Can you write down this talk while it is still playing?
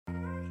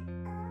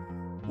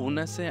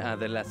Únase a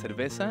De la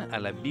Cerveza a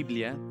la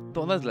Biblia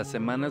todas las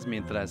semanas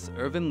mientras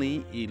Irvin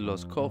Lee y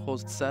los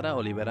co-hosts Sara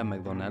Olivera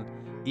McDonald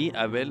y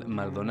Abel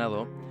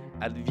Maldonado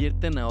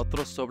advierten a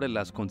otros sobre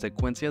las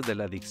consecuencias de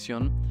la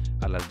adicción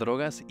a las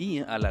drogas y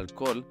al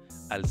alcohol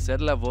al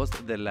ser la voz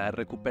de la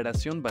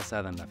recuperación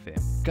basada en la fe.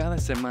 Cada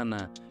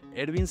semana,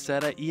 Ervin,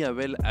 Sara y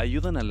Abel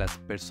ayudan a las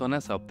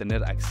personas a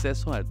obtener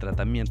acceso al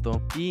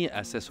tratamiento y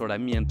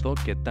asesoramiento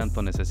que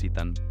tanto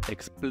necesitan.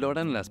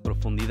 Exploran las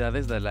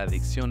profundidades de la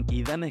adicción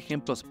y dan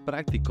ejemplos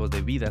prácticos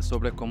de vida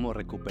sobre cómo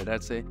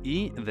recuperarse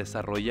y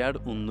desarrollar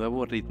un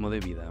nuevo ritmo de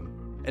vida.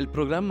 El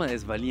programa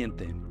es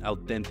valiente,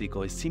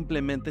 auténtico y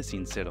simplemente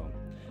sincero,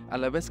 a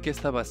la vez que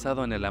está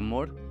basado en el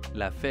amor,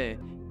 la fe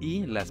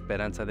y la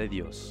esperanza de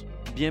Dios.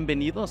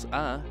 Bienvenidos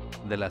a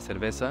De la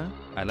Cerveza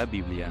a la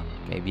Biblia.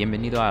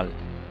 Bienvenido a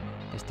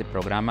este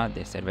programa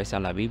de Cerveza a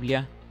la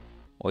Biblia.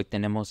 Hoy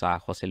tenemos a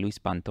José Luis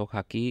Pantoja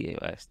aquí.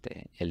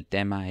 El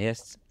tema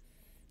es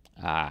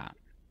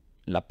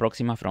la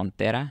próxima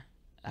frontera,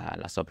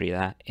 la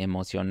sobriedad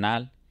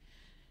emocional.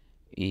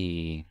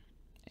 Y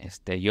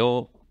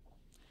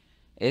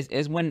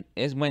es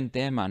buen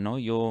tema, ¿no?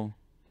 Yo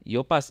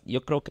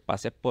creo que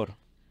pasé por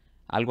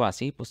algo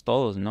así, pues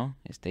todos, ¿no?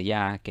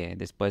 Ya que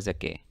después de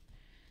que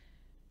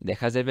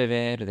dejas de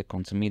beber, de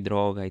consumir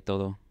droga y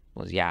todo,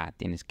 pues ya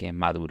tienes que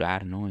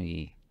madurar, ¿no?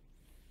 Y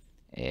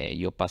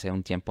yo pasé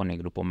un tiempo en el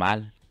grupo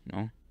mal,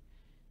 ¿no?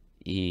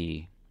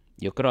 Y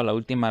yo creo la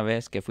última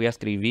vez que fui a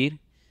escribir,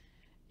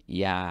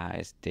 ya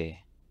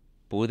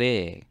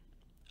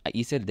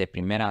hice el de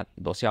primera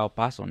 12º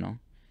paso, ¿no?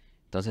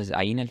 Entonces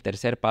ahí en el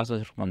tercer paso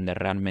es donde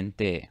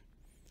realmente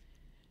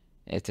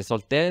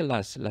solté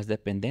las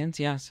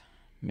dependencias.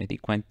 Me di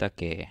cuenta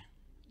que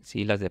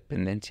sí, las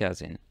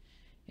dependencias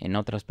en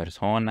otras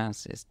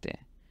personas,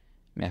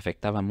 me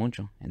afectaba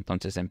mucho.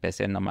 Entonces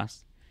empecé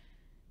nomás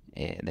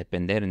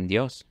depender en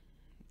Dios,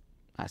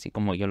 así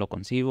como yo lo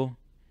concibo.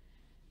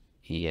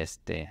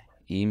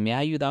 Y me ha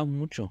ayudado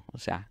mucho. O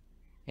sea,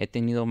 he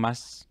tenido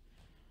más,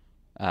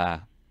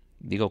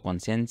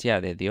 conciencia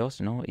de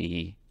Dios, ¿no?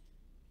 Y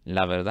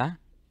la verdad,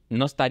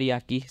 no estaría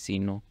aquí si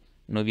no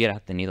hubiera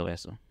tenido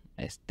eso.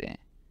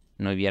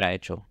 No hubiera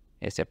hecho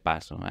ese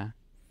paso, ¿verdad?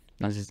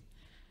 Entonces,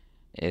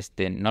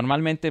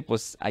 normalmente,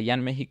 pues, allá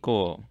en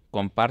México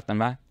compartan,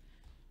 ¿verdad?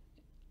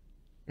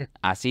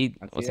 Así,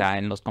 o Así sea,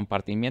 es. en los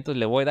compartimientos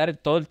le voy a dar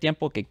todo el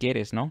tiempo que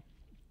quieres, ¿no?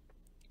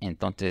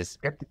 Entonces,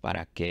 ¿Qué, ti-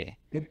 para que...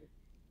 qué-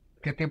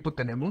 qué tiempo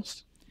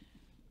tenemos?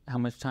 How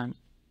much time?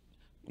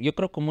 Yo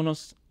creo como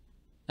unos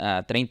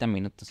 30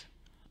 minutos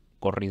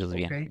corridos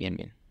Ok,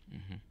 bien.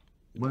 Ujú.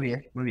 muy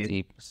bien, muy bien,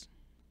 Sí, pues,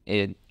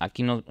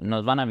 aquí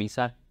nos van a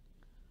avisar,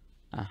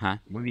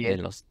 ajá, muy de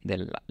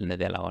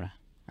bien. la hora.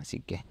 Así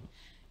que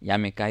ya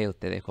me callo,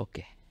 te dejo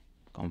que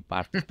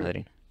compartas,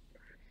 padrino.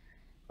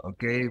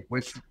 Ok,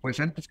 pues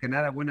antes que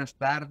nada, buenas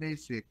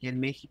tardes aquí en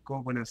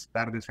México, buenas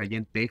tardes allá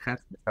en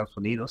Texas, en Estados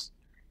Unidos.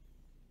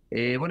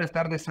 Buenas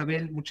tardes,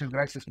 Abel, muchas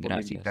gracias por la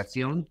Gracias,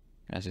 invitación.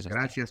 gracias a usted.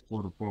 Gracias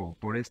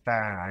por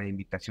esta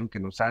invitación que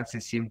nos hace.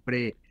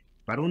 Siempre,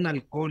 para un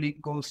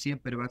alcohólico,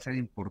 siempre va a ser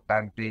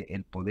importante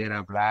el poder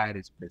hablar,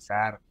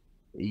 expresar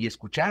y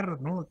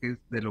escuchar, ¿no? Que es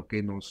de lo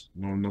que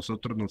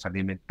nosotros nos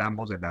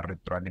alimentamos, de la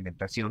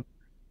retroalimentación,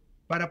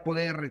 para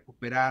poder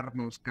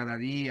recuperarnos cada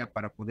día,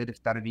 para poder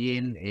estar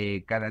bien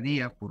cada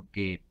día,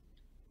 porque,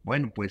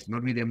 bueno, pues no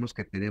olvidemos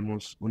que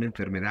tenemos una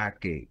enfermedad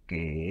que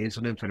es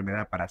una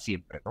enfermedad para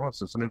siempre, ¿no? O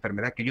sea, es una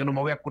enfermedad que yo no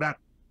me voy a curar,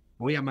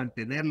 voy a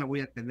mantenerla,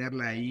 voy a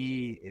tenerla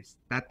ahí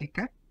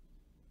estática,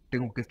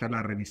 tengo que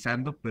estarla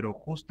revisando, pero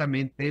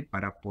justamente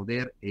para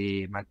poder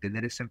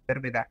mantener esa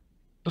enfermedad,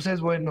 pues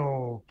es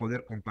bueno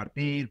poder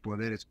compartir,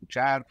 poder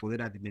escuchar,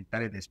 poder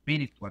alimentar el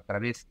espíritu a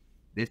través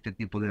de este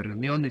tipo de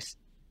reuniones.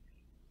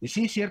 Y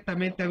sí,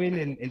 ciertamente,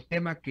 Abel, el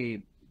tema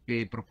que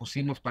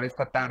propusimos para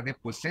esta tarde,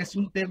 pues es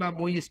un tema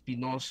muy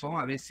espinoso,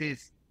 a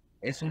veces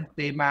es un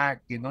tema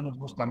que no nos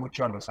gusta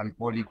mucho a los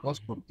alcohólicos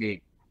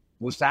porque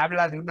pues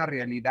habla de una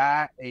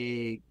realidad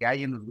que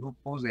hay en los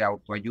grupos de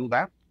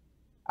autoayuda,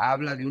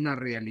 habla de una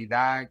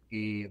realidad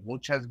que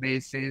muchas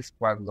veces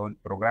cuando el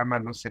programa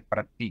no se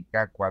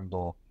practica,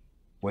 cuando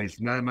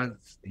pues nada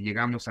más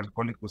llegamos a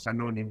Alcohólicos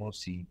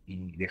Anónimos y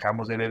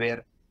dejamos de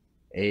beber,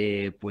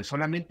 pues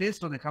solamente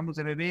esto, dejamos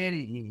de beber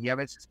y a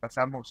veces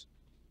pasamos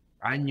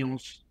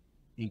años,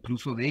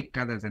 incluso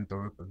décadas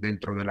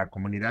dentro de la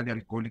comunidad de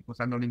Alcohólicos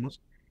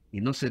Anónimos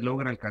y no se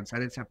logra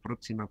alcanzar esa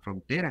próxima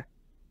frontera.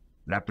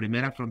 La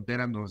primera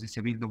frontera nos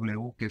dice Bill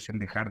W, que es el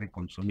dejar de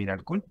consumir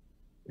alcohol.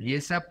 Y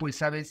esa,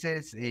 pues a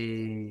veces,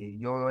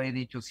 yo he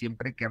dicho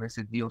siempre que a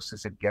veces Dios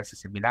es el que hace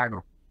ese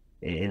milagro,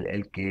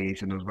 el que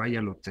se nos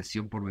vaya la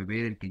obsesión por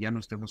beber, el que ya no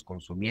estemos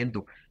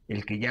consumiendo,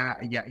 el que ya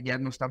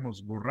no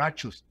estamos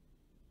borrachos,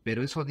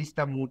 pero eso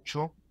dista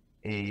mucho,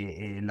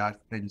 la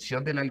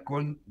abstención del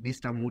alcohol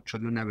dista mucho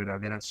de una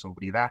verdadera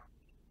sobriedad.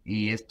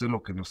 Y esto es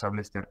lo que nos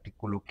habla este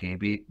artículo que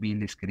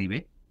Bill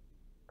escribe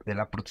de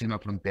la próxima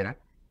frontera,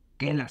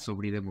 que es la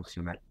sobriedad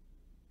emocional.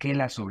 ¿Qué es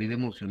la sobriedad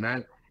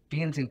emocional?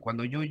 Fíjense,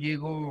 cuando yo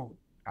llego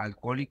a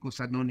Alcohólicos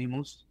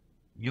Anónimos,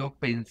 yo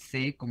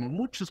pensé, como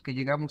muchos que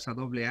llegamos a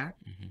AA,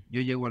 Ujú.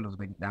 yo llego a los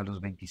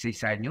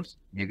 26 años,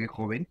 llegué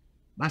joven,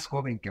 más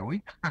joven que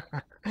hoy,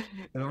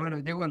 pero bueno,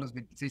 llego a los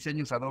 26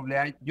 años a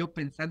AA, yo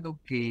pensando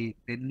que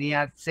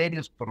tenía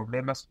serios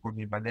problemas con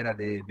mi manera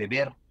de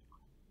beber,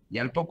 y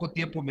al poco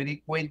tiempo me di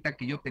cuenta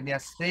que yo tenía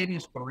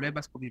serios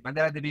problemas con mi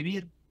manera de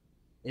vivir.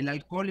 El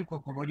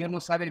alcohólico, como yo, no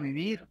sabe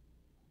vivir,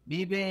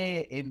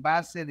 vive en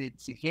base de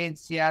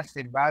exigencias,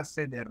 en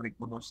base de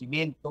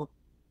reconocimiento,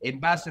 en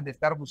base de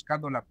estar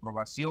buscando la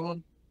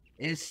aprobación,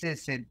 ese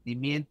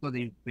sentimiento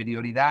de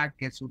inferioridad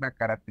que es una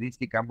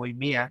característica muy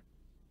mía,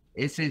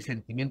 ese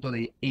sentimiento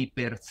de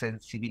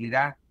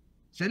hipersensibilidad,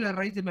 esa es la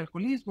raíz de mi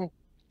alcoholismo.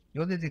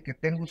 Yo desde que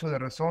tengo uso de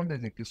razón,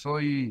 desde que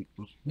soy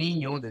pues,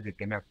 niño, desde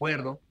que me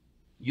acuerdo,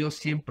 yo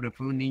siempre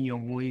fui un niño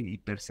muy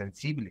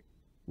hipersensible,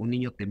 un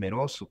niño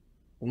temeroso,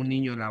 un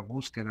niño en la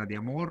búsqueda de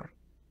amor,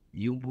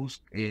 y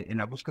en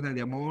la búsqueda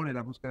de amor, en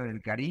la búsqueda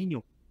del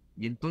cariño.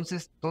 Y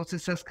entonces todas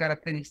esas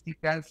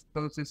características,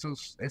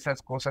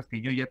 esas cosas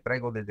que yo ya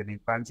traigo desde la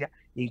infancia,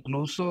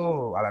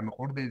 incluso a lo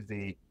mejor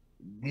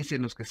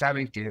dicen los que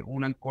saben que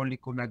un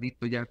alcohólico, un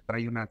adicto ya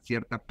trae una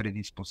cierta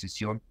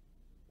predisposición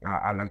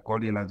al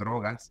alcohol y a las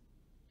drogas,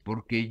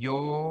 porque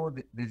yo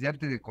desde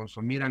antes de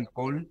consumir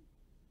alcohol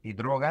y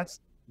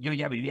drogas, yo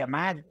ya vivía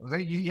mal, o sea,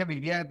 yo ya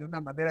vivía de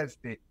una manera,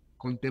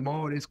 con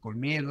temores, con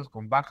miedos,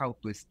 con baja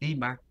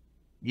autoestima,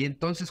 y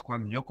entonces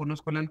cuando yo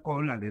conozco el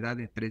alcohol a la edad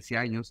de 13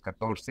 años,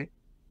 14,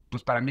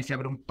 pues para mí se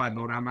abre un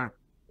panorama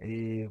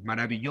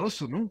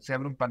maravilloso, ¿no? Se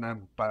abre un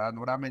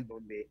panorama en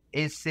donde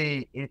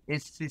ese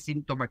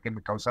síntoma que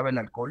me causaba el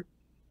alcohol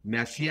me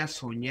hacía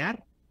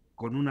soñar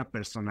con una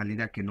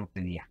personalidad que no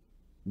tenía,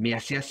 me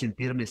hacía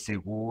sentirme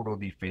seguro,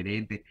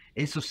 diferente.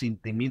 Esos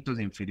sentimientos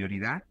de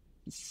inferioridad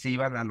se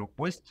iban al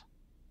opuesto,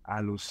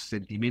 a los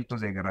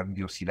sentimientos de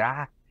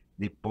grandiosidad,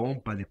 de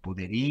pompa, de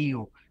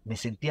poderío. Me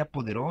sentía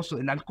poderoso.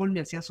 El alcohol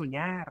me hacía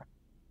soñar,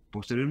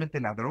 posteriormente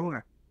la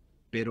droga,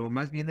 pero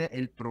más bien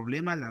el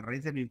problema, la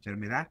raíz de mi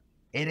enfermedad,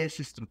 era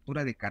esa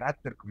estructura de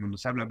carácter, como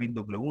nos habla Bill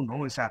W,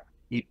 ¿no? Esa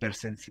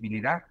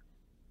hipersensibilidad.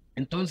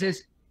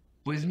 Entonces,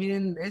 pues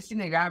miren, es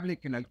innegable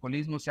que el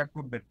alcoholismo se ha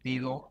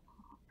convertido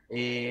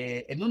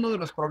en uno de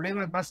los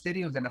problemas más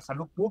serios de la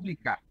salud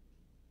pública,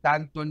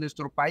 tanto en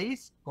nuestro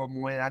país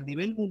como a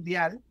nivel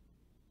mundial.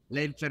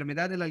 La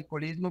enfermedad del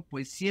alcoholismo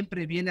pues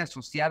siempre viene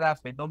asociada a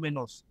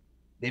fenómenos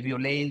de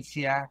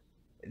violencia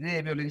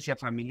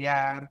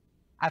familiar,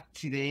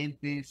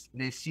 accidentes,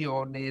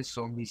 lesiones,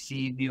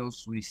 homicidios,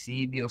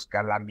 suicidios,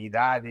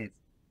 calamidades,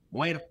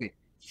 muerte.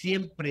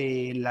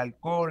 Siempre el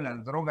alcohol,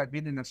 las drogas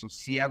vienen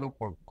asociados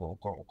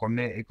con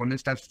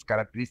estas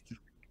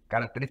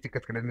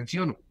características que les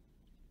menciono.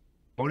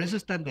 Por eso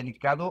es tan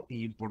delicado e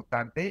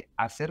importante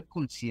hacer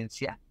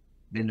conciencia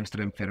de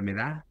nuestra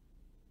enfermedad,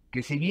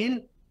 que si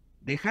bien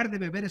dejar de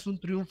beber es un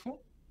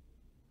triunfo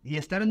y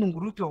estar en un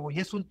grupo hoy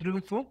es un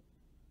triunfo,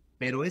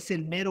 pero es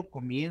el mero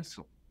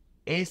comienzo,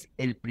 es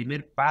el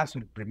primer paso,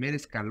 el primer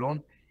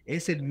escalón,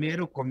 es el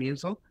mero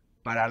comienzo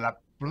para la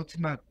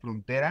próxima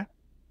frontera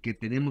que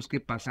tenemos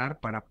que pasar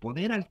para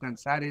poder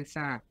alcanzar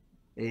esa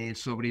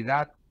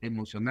sobriedad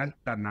emocional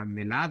tan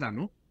anhelada,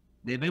 ¿no?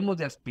 Debemos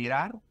de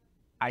aspirar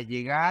a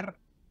llegar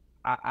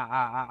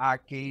a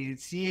que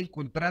sí, en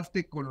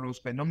contraste con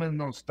los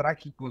fenómenos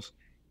trágicos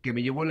que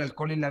me llevó el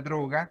alcohol y la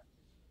droga,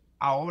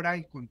 ahora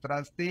en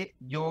contraste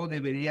yo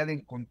debería de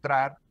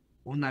encontrar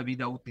una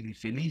vida útil y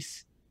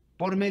feliz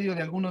por medio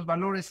de algunos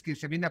valores que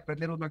se viene a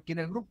aprender uno aquí en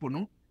el grupo,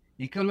 ¿no?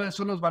 ¿Y cuáles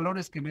son los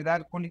valores que me da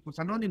Alcohólicos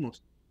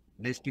Anónimos?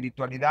 La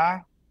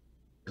espiritualidad,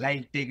 la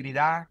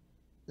integridad,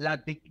 la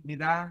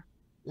dignidad,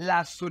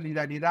 la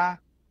solidaridad,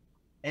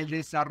 el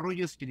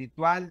desarrollo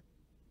espiritual,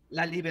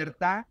 la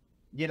libertad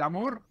y el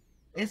amor.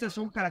 Esas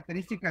son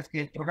características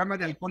que el programa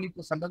de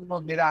Alcohólicos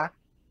Anónimos me da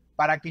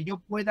para que yo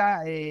pueda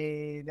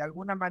de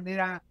alguna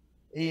manera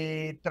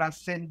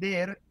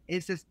trascender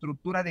esa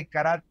estructura de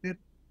carácter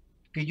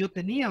que yo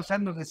tenía. O sea,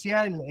 nos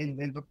decía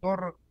el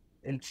doctor,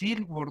 el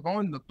Silver,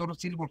 ¿no? El doctor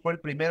Silver fue el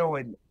primero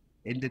en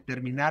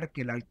determinar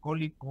que el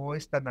alcohólico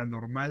es tan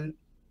anormal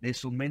de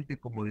su mente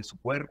como de su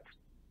cuerpo.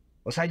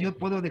 O sea, yo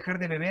puedo dejar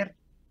de beber,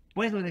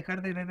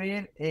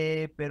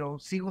 pero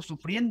sigo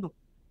sufriendo,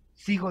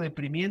 sigo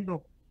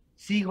deprimiendo,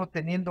 sigo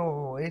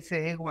teniendo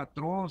ese ego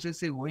atroz,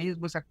 ese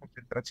egoísmo, esa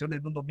concentración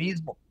en uno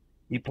mismo.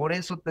 Y por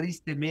eso,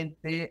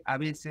 tristemente, a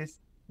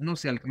veces no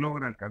se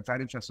logra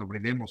alcanzar esa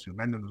sobriedad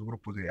emocional en los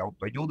grupos de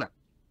autoayuda.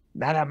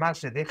 Nada más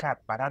se deja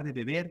parar de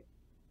beber.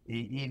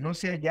 Y no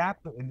sé allá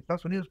en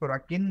Estados Unidos, pero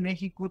aquí en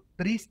México,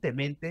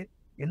 tristemente,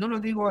 y no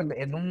lo digo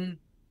en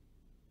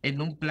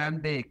un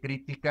plan de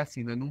crítica,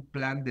 sino en un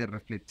plan de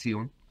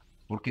reflexión,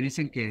 porque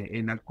dicen que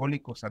en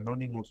Alcohólicos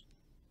Anónimos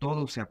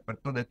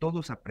de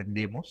todos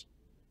aprendemos,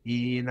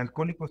 y en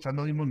Alcohólicos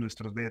Anónimos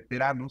nuestros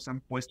veteranos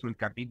han puesto el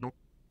camino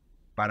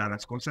para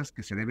las cosas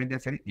que se deben de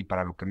hacer y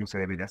para lo que no se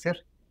debe de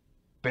hacer.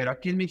 Pero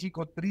aquí en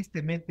México,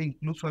 tristemente,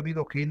 incluso ha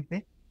habido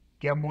gente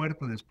que ha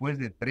muerto después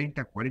de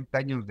 30, 40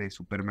 años de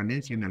su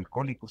permanencia en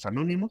Alcohólicos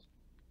Anónimos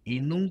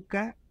y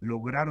nunca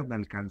lograron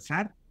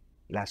alcanzar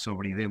la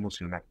sobriedad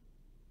emocional.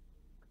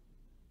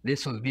 de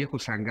esos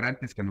viejos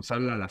sangrantes que nos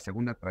habla la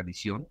segunda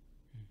tradición,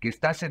 que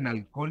estás en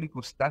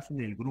Alcohólicos, estás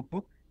en el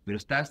grupo, pero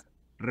estás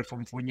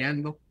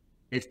refonfoñando,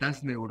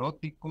 estás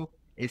neurótico,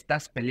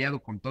 estás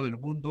peleado con todo el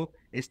mundo,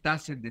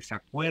 estás en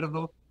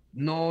desacuerdo,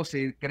 no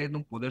se cree en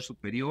un poder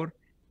superior,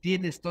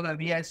 tienes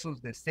todavía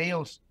esos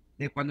deseos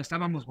de cuando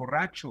estábamos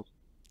borrachos.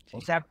 O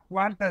Sí. sea,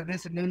 ¿cuántas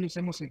veces no nos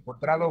hemos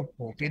encontrado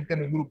con gente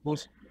en los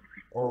grupos?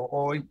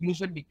 O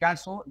incluso en mi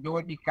caso,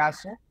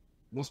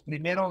 los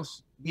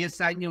primeros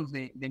 10 años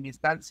de mi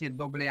estancia en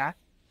AA,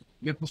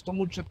 me costó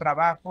mucho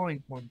trabajo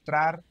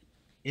encontrar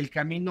el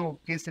camino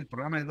que es el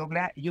programa de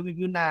AA, y yo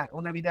viví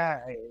una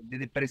vida de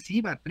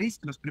depresiva,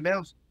 triste. Los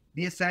primeros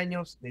 10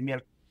 años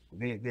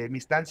de mi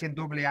estancia en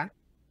AA,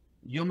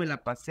 yo me la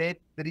pasé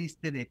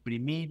triste,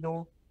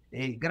 deprimido,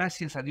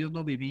 gracias a Dios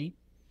no viví,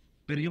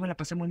 pero yo me la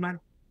pasé muy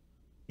mal.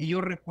 Y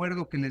yo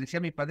recuerdo que le decía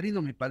a mi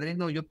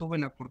padrino, yo tuve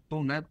la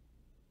fortuna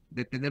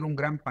de tener un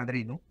gran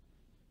padrino,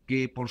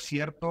 que por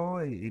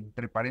cierto,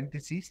 entre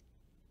paréntesis,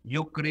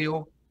 yo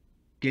creo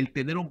que el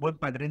tener un buen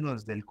padrino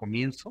desde el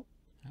comienzo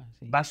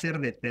Sí. va a ser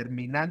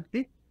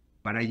determinante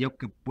para yo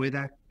que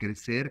pueda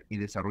crecer y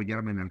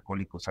desarrollarme en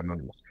Alcohólicos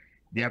Anónimos.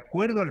 De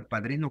acuerdo al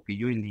padrino que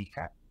yo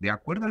elija, de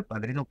acuerdo al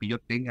padrino que yo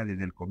tenga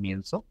desde el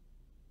comienzo,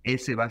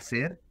 ese va a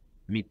ser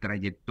mi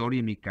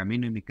trayectoria, mi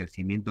camino y mi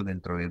crecimiento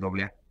dentro de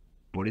AA.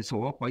 Por eso,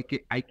 ojo,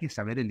 hay que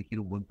saber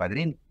elegir un buen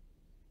padrino.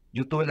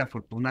 Yo tuve la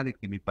fortuna de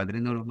que mi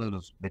padrino era uno de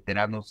los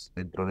veteranos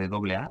dentro de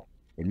AA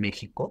en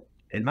México.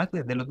 El más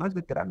de los más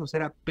veteranos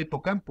era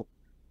Pepo Campo,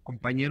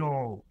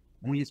 compañero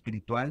muy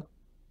espiritual,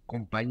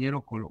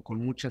 compañero con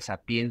mucha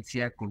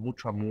sapiencia, con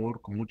mucho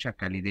amor, con mucha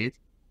calidez,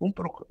 un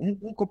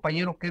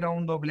compañero que era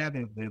un AA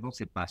de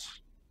 12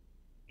 pasos.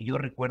 Y yo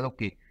recuerdo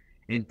que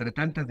entre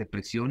tantas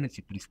depresiones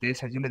y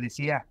tristezas, yo le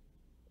decía,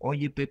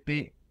 oye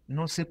Pepe,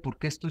 no sé por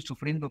qué estoy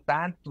sufriendo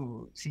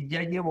tanto, si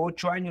ya llevo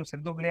 8 años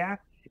en AA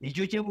y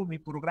yo llevo mi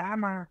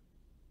programa.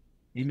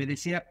 Y me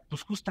decía,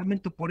 pues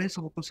justamente por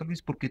eso, José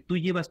Luis, porque tú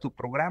llevas tu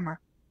programa,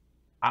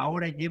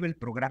 ahora lleva el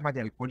programa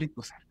de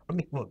Alcohólicos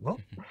Anónimos, ¿no?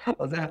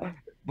 O sea,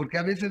 porque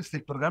a veces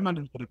el programa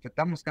lo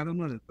interpretamos cada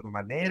uno de nuestra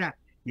manera,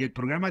 y el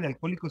programa de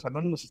Alcohólicos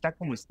Anónimos está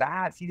como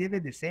está, así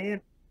debe de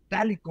ser,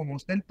 tal y como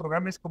está el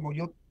programa, es como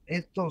yo,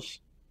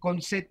 estos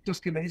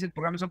conceptos que me dice el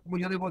programa son como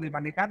yo debo de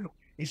manejarlo,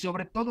 y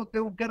sobre todo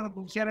tengo que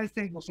renunciar a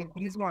este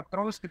egocentrismo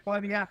atroz que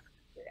todavía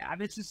a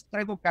veces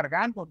traigo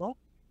cargando, ¿no?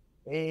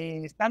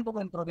 Estando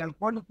dentro de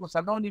Alcohólicos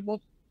Anónimos,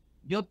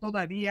 yo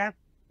todavía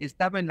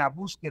estaba en la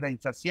búsqueda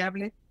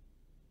insaciable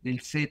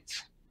del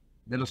sexo,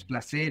 de los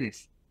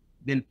placeres,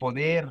 del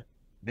poder,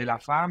 de la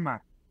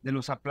fama, de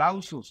los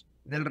aplausos,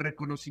 del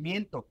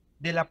reconocimiento,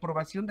 de la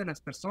aprobación de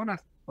las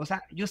personas. O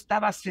sea, yo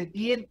estaba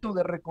sediento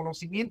de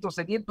reconocimiento,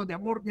 sediento de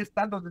amor, ya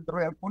estando dentro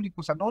de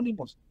Alcohólicos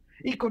Anónimos,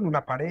 y con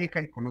una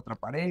pareja y con otra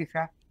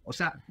pareja. O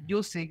sea,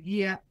 yo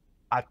seguía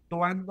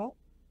actuando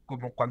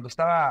como cuando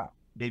estaba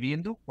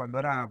bebiendo, cuando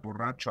era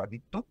borracho,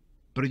 adicto,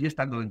 pero ya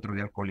estando dentro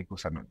de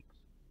Alcohólicos Anónimos.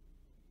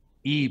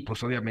 Y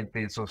pues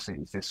obviamente eso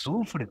se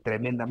sufre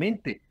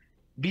tremendamente.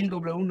 Bill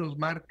W. nos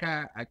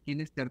marca aquí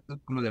en este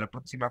artículo de la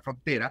Próxima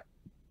Frontera,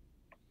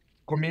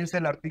 comienza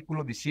el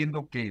artículo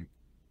diciendo que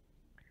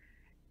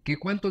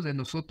cuántos de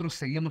nosotros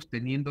seguimos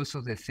teniendo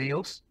esos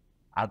deseos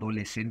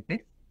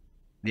adolescentes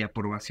de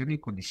aprobación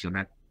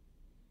incondicional,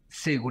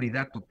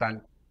 seguridad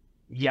total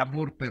y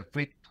amor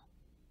perfecto,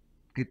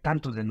 que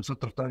tantos de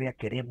nosotros todavía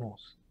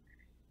queremos.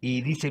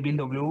 Y dice Bill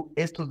W.,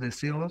 estos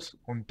deseos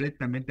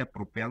completamente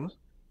apropiados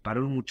para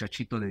un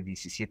muchachito de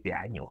 17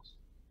 años,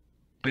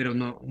 pero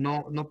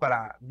no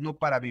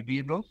para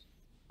vivirlos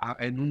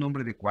en un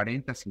hombre de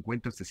 40,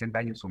 50, 60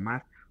 años o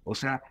más. O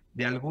sea,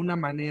 de alguna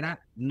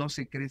manera no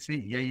se crece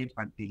y hay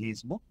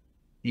infantilismo,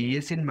 y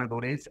esa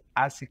inmadurez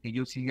hace que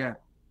yo siga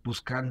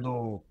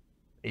buscando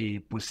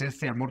pues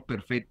ese amor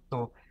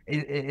perfecto,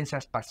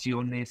 esas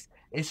pasiones,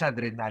 esa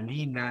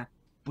adrenalina,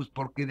 pues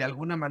porque de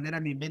alguna manera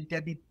mi mente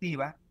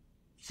adictiva,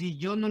 si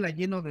yo no la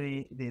lleno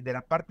de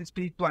la parte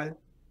espiritual,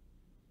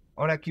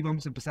 ahora aquí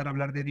vamos a empezar a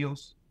hablar de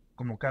Dios,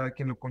 como cada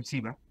quien lo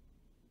conciba,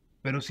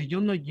 pero si yo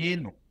no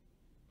lleno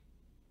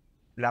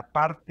la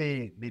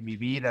parte de mi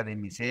vida, de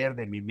mi ser,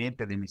 de mi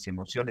mente, de mis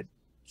emociones,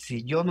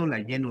 si yo no la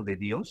lleno de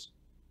Dios,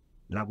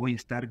 la voy a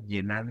estar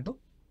llenando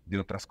de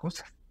otras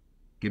cosas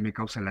que me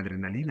causan la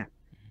adrenalina.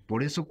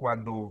 Por eso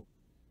cuando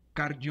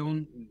Carl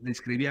Jung le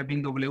escribía a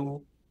Bill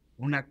W.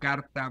 una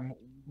carta,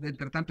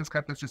 entre tantas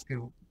cartas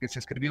que se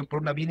escribió,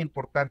 por una bien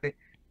importante,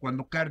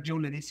 cuando Carl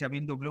Jung le dice a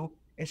Bill W.,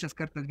 esas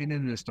cartas vienen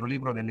en nuestro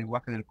libro del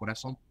lenguaje del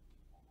corazón,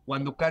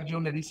 cuando Carl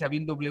Jung le dice a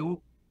Bill W.,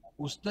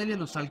 ustedes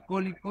los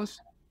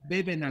alcohólicos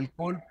beben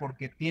alcohol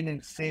porque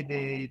tienen sed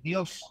de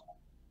Dios.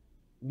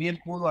 Bien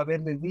pudo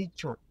haberle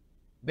dicho,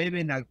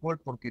 beben alcohol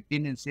porque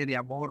tienen sed de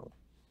amor,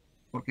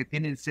 porque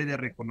tienen sed de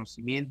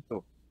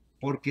reconocimiento,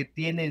 porque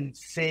tienen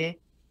sed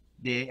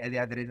de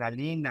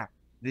adrenalina,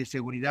 de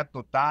seguridad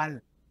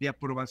total, de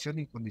aprobación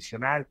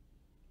incondicional.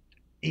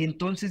 Y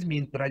entonces,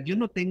 mientras yo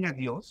no tenga a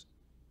Dios,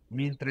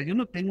 mientras yo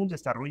no tenga un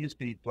desarrollo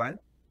espiritual,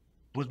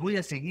 pues voy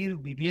a seguir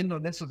viviendo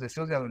en esos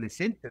deseos de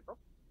adolescente, ¿no?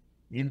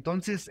 Y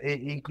entonces,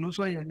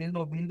 incluso el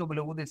mismo Bill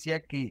W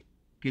decía que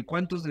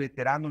cuántos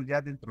veteranos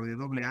ya dentro de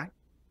AA,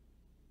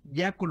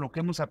 ya con lo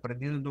que hemos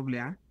aprendido en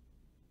AA,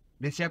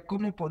 decía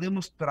cómo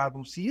podemos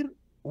traducir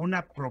una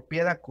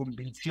apropiada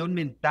convicción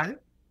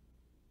mental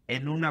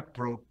en un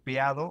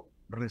apropiado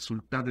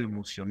resultado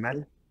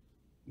emocional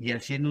y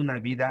haciendo una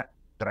vida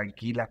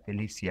tranquila,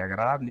 feliz y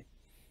agradable.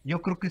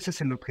 Yo creo que ese es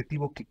el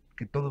objetivo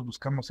que todos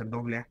buscamos en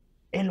AA.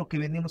 Es lo que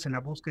venimos en la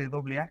búsqueda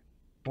de AA,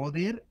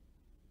 poder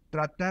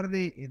tratar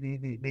de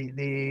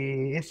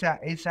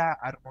esa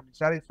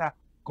armonizar esa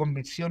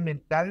convicción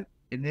mental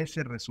en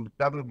ese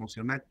resultado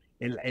emocional,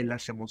 en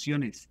las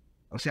emociones.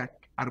 O sea,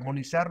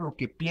 armonizar lo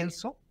que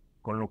pienso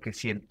con lo que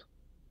siento.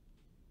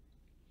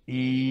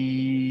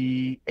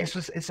 Y eso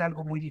es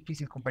algo muy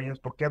difícil, compañeros,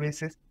 porque a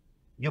veces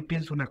yo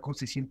pienso una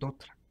cosa y siento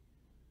otra.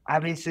 A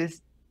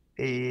veces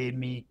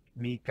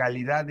mi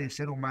calidad de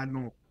ser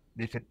humano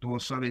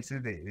defectuoso, a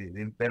veces de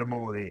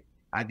enfermo, de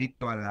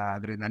adicto a la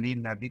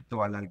adrenalina,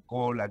 adicto al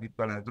alcohol,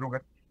 adicto a las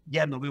drogas,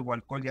 ya no bebo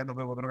alcohol, ya no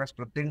bebo drogas,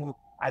 pero tengo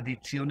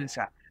adicciones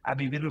a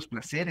vivir los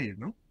placeres,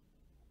 ¿no?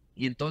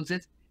 Y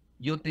entonces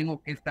yo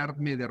tengo que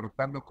estarme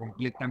derrotando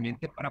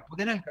completamente para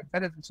poder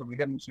alcanzar esa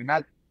sobriedad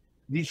emocional.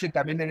 Dice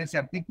también en ese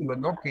artículo,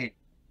 ¿no? Que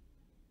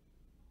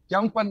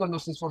aun cuando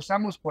nos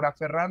esforzamos por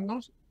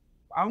aferrarnos,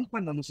 aun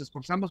cuando nos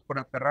esforzamos por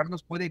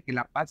aferrarnos, puede que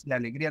la paz y la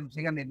alegría nos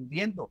sigan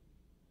eludiendo.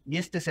 Y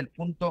este es el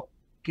punto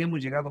que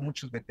hemos llegado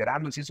muchos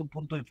veteranos, y es un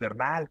punto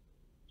infernal.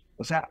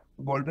 O sea,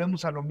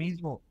 volvemos a lo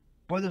mismo.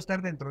 Puedo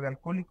estar dentro de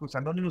Alcohólicos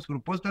Anónimos, pero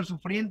puedo estar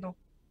sufriendo,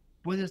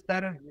 puedo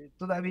estar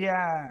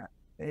todavía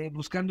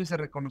buscando ese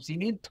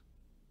reconocimiento.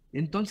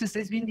 Entonces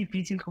es bien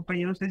difícil,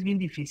 compañeros, es bien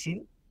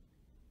difícil.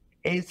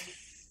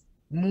 Es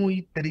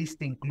muy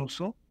triste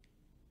incluso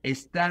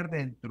estar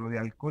dentro de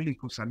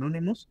Alcohólicos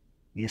Anónimos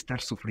y estar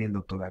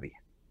sufriendo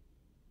todavía.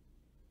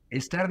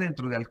 Estar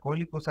dentro de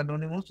Alcohólicos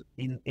Anónimos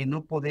y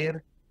no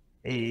poder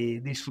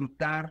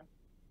disfrutar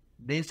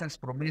de esas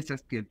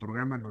promesas que el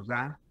programa nos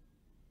da.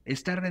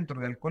 Estar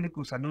dentro de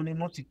Alcohólicos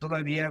Anónimos y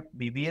todavía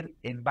vivir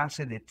en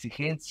base de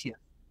exigencias,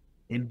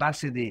 en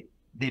base de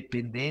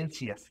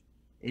dependencias,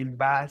 en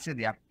base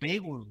de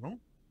apegos, ¿no?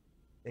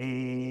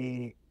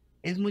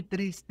 Es muy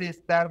triste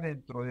estar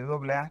dentro de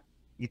AA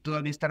y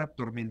todavía estar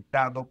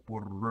atormentado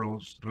por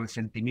los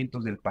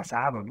resentimientos del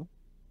pasado, ¿no?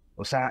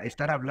 O sea,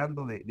 estar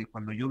hablando de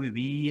cuando yo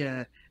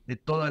vivía, de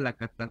toda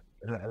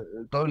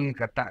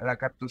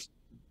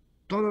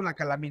todas las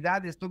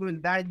calamidades, todo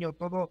el daño,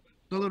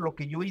 todo lo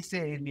que yo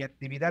hice en mi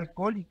actividad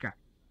alcohólica.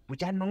 Pues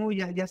ya no,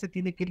 ya se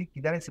tiene que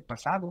liquidar ese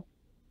pasado.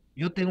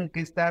 Yo tengo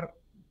que estar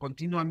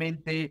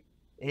continuamente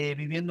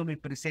viviendo mi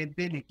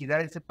presente,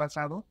 liquidar ese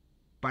pasado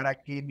para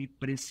que mi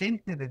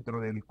presente dentro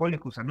de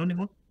Alcohólicos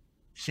Anónimos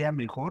sea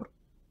mejor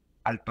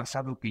al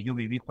pasado que yo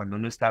viví cuando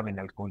no estaba en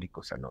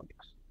Alcohólicos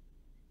Anónimos.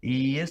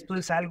 Y esto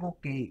es algo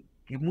que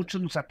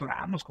muchos nos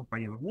atoramos,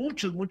 compañeros,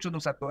 muchos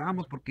nos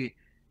atoramos porque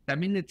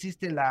también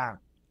existe la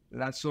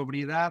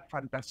sobriedad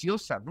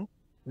fantasiosa, ¿no?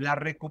 La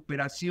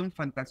recuperación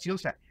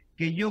fantasiosa,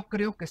 que yo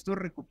creo que estoy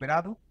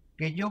recuperado,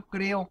 que yo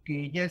creo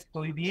que ya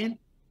estoy bien,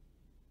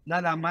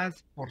 nada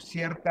más por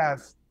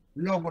ciertos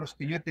logros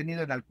que yo he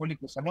tenido en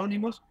Alcohólicos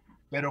Anónimos,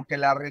 pero que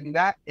la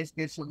realidad es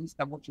que eso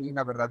dista mucho de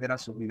una verdadera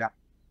sobriedad.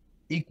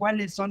 ¿Y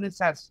cuáles son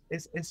esa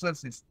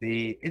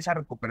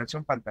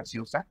recuperación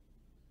fantasiosa?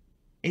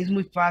 Es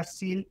muy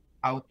fácil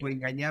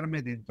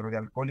autoengañarme dentro de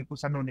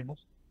Alcohólicos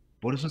Anónimos,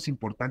 por eso es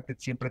importante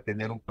siempre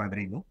tener un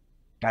padrino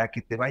para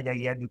que te vaya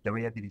guiando y te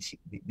vaya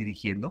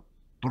dirigiendo,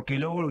 porque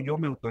luego yo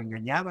me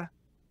autoengañaba,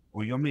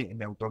 o yo me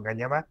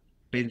autoengañaba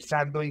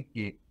pensando en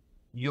que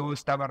yo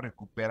estaba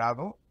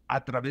recuperado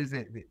a través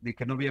de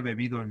que no había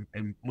bebido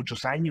en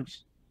muchos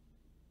años,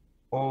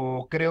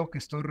 o creo que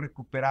estoy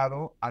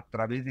recuperado a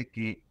través de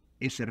que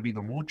he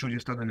servido mucho, yo he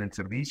estado en el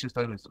servicio, he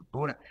estado en la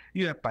estructura,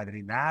 yo he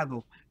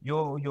apadrinado,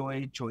 yo he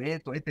hecho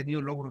esto, he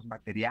tenido logros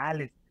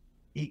materiales,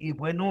 y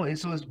bueno,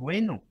 eso es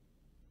bueno,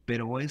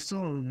 pero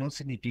eso no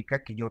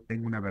significa que yo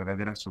tenga una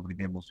verdadera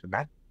sobriedad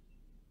emocional.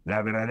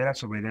 La verdadera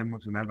sobriedad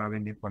emocional va a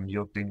venir cuando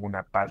yo tengo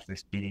una paz de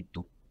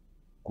espíritu,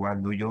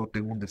 cuando yo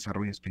tengo un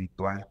desarrollo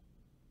espiritual,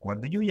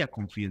 cuando yo ya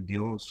confío en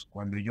Dios,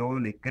 cuando yo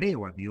le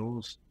creo a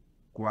Dios,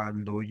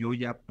 cuando yo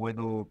ya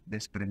puedo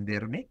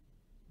desprenderme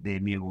de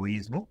mi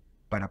egoísmo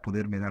para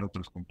poderme dar a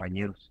otros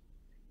compañeros.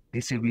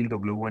 Ese Bill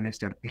W. en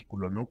este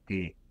artículo, ¿no?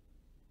 Que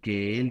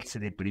él se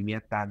deprimía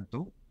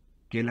tanto,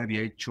 que él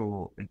había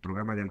hecho el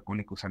programa de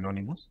Alcohólicos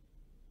Anónimos,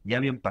 ya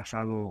habían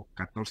pasado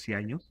 14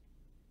 años,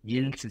 y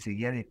él se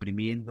seguía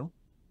deprimiendo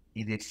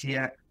y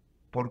decía,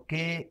 ¿por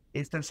qué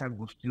estas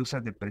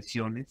angustiosas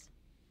depresiones?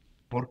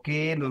 ¿Por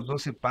qué los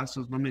 12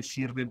 pasos no me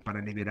sirven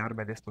para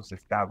liberarme de estos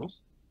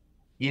estados?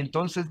 Y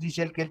entonces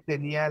dice él que él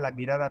tenía la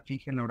mirada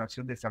fija en la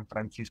oración de San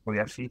Francisco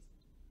de Asís,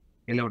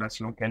 en la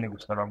oración que a él le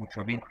gustaba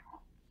mucho a mí.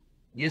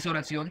 Y esa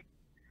oración,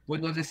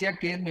 pues nos decía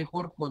que es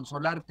mejor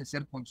consolar que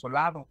ser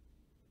consolado.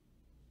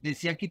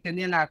 Decía que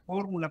tenía la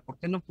fórmula, ¿por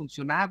qué no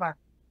funcionaba?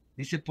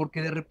 Dice,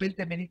 porque de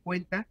repente me di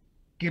cuenta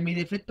que mi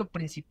defecto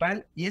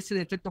principal, y ese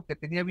defecto que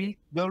tenía Bill,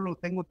 yo lo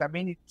tengo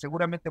también y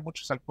seguramente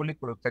muchos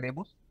alcohólicos lo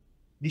tenemos,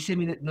 Dice,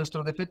 mire,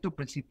 nuestro defecto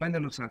principal de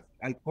los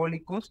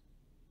alcohólicos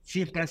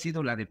siempre ha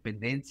sido la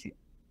dependencia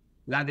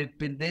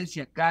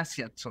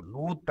casi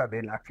absoluta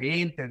de la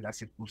gente, de las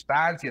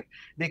circunstancias,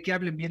 de que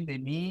hablen bien de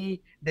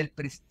mí, del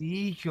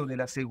prestigio, de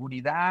la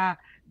seguridad,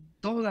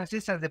 todas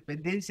esas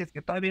dependencias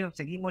que todavía nos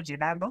seguimos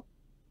llenando,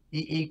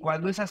 y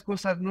cuando esas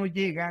cosas no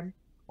llegan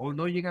o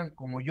no llegan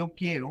como yo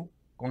quiero,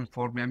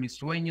 conforme a mis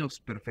sueños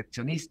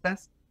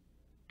perfeccionistas,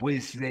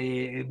 pues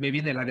me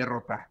viene la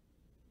derrota.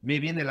 Me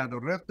viene la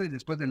derrota y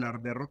después de la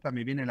derrota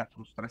me viene la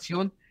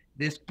frustración.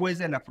 Después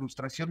de la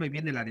frustración me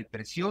viene la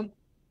depresión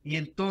y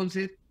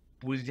entonces,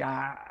 pues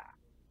ya,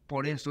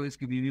 por eso es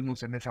que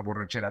vivimos en esa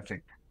borrachera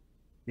seca.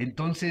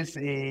 Entonces,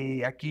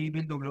 aquí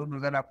Bill W.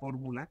 nos da la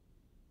fórmula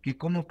que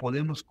cómo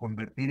podemos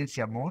convertir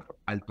ese amor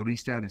al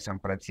turista de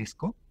San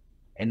Francisco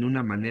en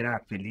una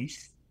manera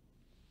feliz,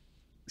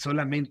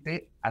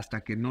 solamente hasta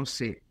que no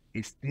se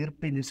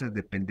estirpen esas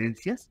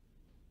dependencias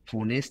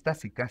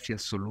funestas y casi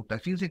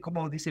absolutas. Fíjense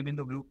cómo dice Bill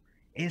W.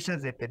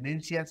 esas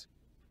dependencias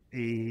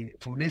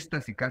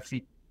funestas y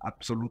casi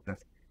absolutas.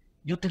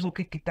 Yo tengo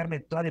que quitarme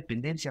toda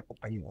dependencia,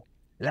 compañero.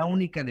 La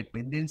única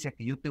dependencia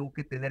que yo tengo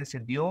que tener es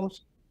en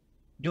Dios.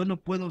 Yo no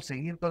puedo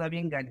seguir todavía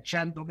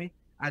enganchándome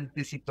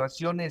ante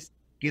situaciones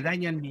que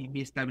dañan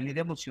mi estabilidad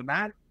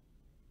emocional.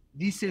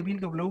 Dice Bill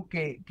W.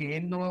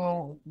 que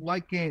no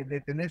hay que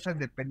detener esas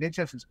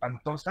dependencias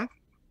espantosas,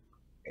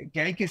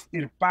 que hay que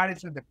extirpar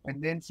esas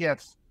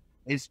dependencias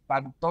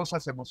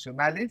espantosas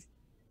emocionales,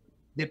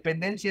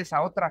 dependencias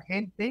a otra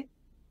gente,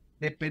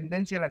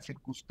 dependencia a las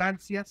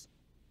circunstancias,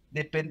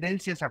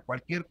 dependencias a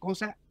cualquier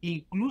cosa,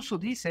 incluso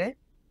dice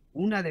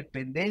una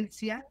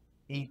dependencia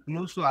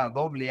incluso a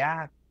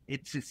AA,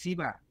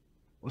 excesiva.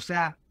 O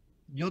sea,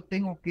 yo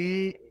tengo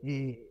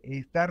que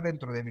estar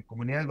dentro de mi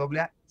comunidad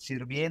AA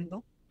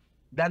sirviendo,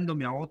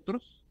 dándome a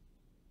otros,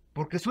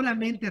 porque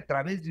solamente a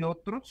través de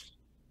otros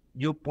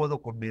yo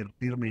puedo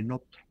convertirme en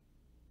otro.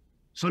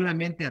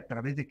 Solamente a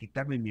través de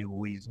quitarme mi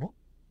egoísmo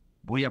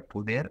voy a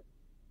poder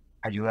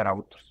ayudar a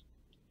otros.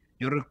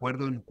 Yo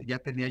recuerdo, ya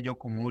tenía yo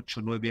como 8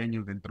 o 9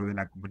 años dentro de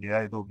la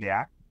comunidad de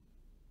AA,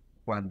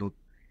 cuando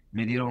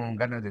me dieron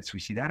ganas de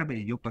suicidarme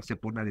y yo pasé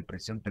por una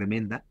depresión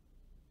tremenda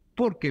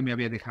porque me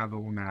había dejado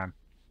una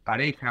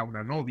pareja,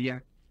 una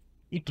novia,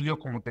 y pues yo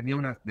como tenía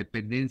una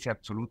dependencia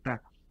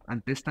absoluta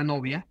ante esta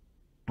novia,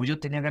 pues yo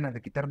tenía ganas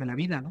de quitarme la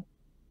vida, ¿no?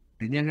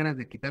 Tenía ganas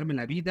de quitarme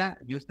la vida.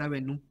 Yo estaba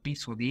en un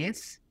piso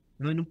 10,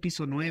 no, en un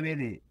piso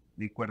 9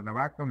 de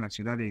Cuernavaca, en la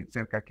ciudad de,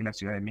 cerca aquí en la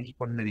Ciudad de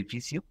México, en un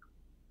edificio,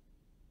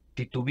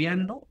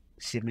 titubeando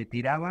si me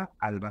tiraba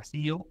al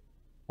vacío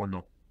o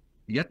no.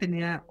 Ya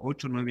tenía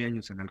 8 o 9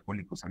 años en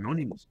Alcohólicos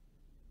Anónimos,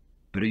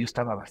 pero yo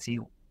estaba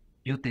vacío.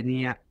 Yo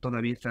tenía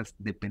todavía esas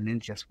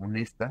dependencias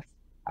funestas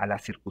a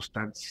las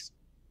circunstancias.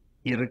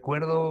 Y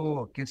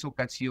recuerdo que esa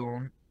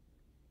ocasión,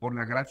 por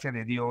la gracia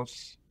de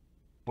Dios,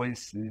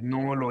 pues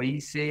no lo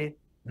hice,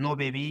 no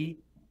bebí,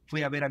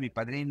 fui a ver a mi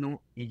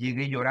padrino y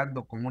llegué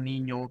llorando como un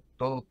niño,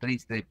 todo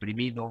triste,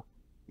 deprimido,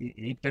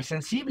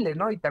 hipersensible,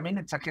 ¿no? Y también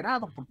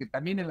exagerado, porque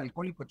también el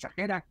alcohólico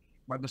exagera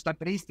cuando está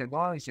triste,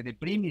 ¿no? Y se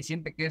deprime y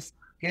siente que es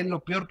lo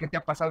peor que te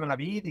ha pasado en la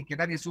vida y que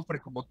nadie sufre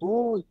como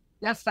tú.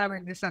 Ya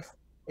saben, esas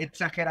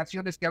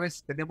exageraciones que a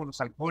veces tenemos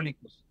los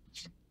alcohólicos.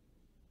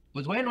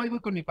 Pues bueno, ahí voy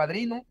con mi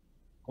padrino,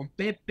 con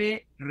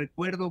Pepe.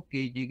 Recuerdo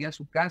que llegué a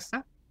su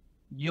casa,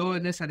 yo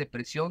en esa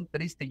depresión,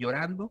 triste,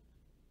 llorando,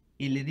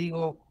 y le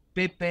digo,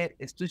 Pepe,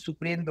 estoy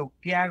sufriendo,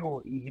 ¿qué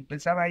hago? Y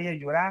empezaba ahí a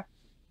llorar,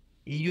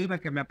 y yo iba a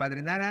que me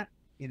apadrinara,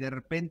 y de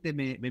repente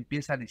me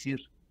empieza a decir,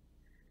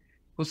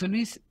 José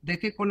Luis, ¿de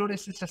qué color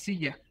es esa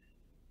silla?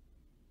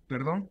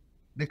 Perdón,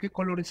 ¿de qué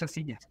color es esa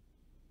silla?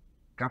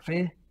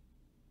 Café.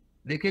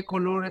 ¿De qué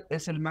color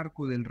es el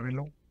marco del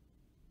reloj?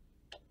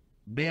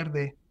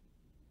 Verde.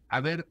 A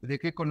ver, ¿de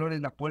qué color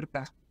es la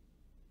puerta?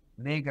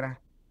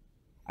 Negra.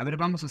 A ver,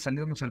 vamos a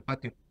salirnos al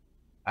patio.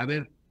 A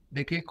ver,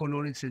 ¿de qué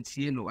color es el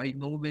cielo? ¿Hay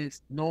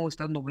nubes? No,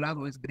 está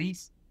nublado, es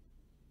gris.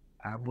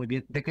 Ah, muy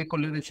bien. ¿De qué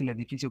color es el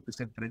edificio que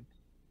está enfrente?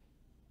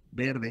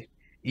 Verde.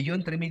 Y yo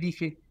entre mí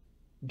dije,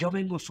 yo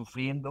vengo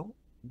sufriendo,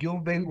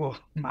 yo vengo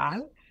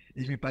mal,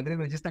 y mi padre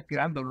me ya está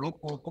quedando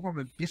loco. ¿Cómo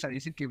me empieza a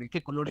decir que de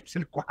qué color es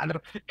el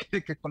cuadro?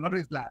 ¿De qué color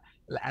es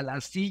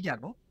la silla,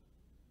 no?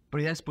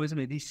 Pero ya después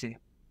me dice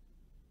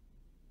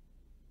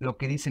lo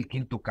que dice el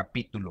quinto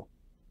capítulo: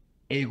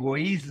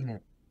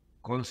 egoísmo,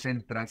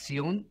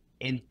 concentración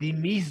en ti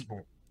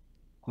mismo.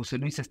 José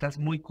Luis, estás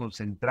muy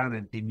concentrado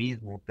en ti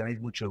mismo, traes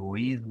mucho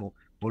egoísmo,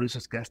 por eso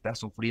es que estás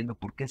sufriendo,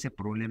 porque ese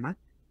problema,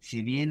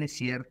 si bien es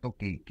cierto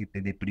que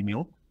te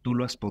deprimió, tú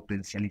lo has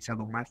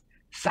potencializado más.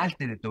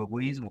 Salte de tu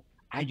egoísmo,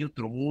 hay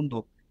otro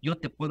mundo. Yo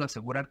te puedo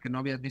asegurar que no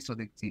habías visto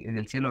si en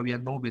el cielo había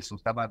nubes o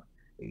estaba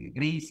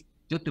gris.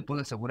 Yo te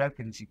puedo asegurar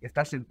que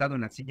estás sentado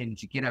en la silla y ni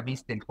siquiera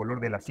viste el color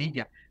de la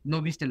silla,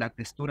 no viste la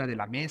textura de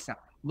la mesa,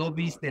 no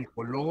viste el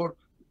color,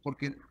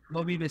 porque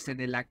no vives en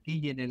el aquí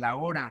y en el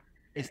ahora.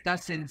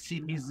 Estás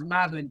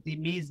ensimismado en ti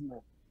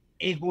mismo.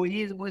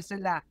 Egoísmo, esa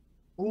es la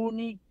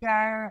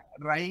única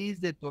raíz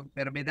de tu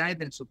enfermedad y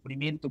del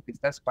sufrimiento que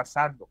estás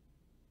pasando.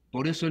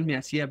 Por eso él me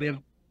hacía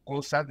ver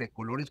cosas, de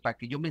colores, para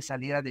que yo me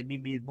saliera de mí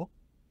mismo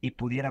y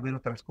pudiera ver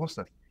otras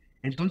cosas.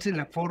 Entonces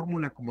la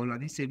fórmula, como la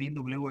dice bien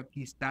W,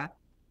 aquí está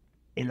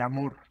el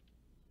amor.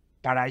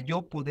 Para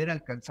yo poder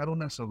alcanzar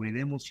una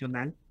sobriedad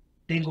emocional,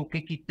 tengo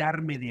que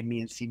quitarme de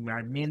mi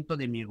ensimismamiento,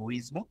 de mi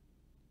egoísmo,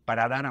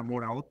 para dar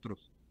amor a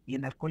otros. Y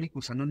en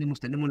Alcohólicos Anónimos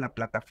tenemos la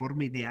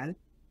plataforma ideal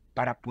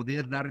para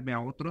poder darme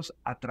a otros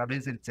a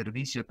través del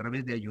servicio, a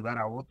través de ayudar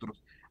a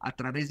otros, a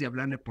través de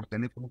hablarle por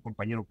teléfono a un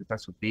compañero que está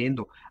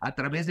sufriendo, a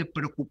través de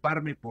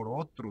preocuparme por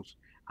otros,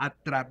 a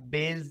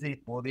través de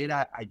poder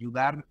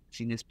ayudar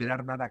sin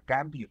esperar nada a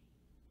cambio.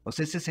 O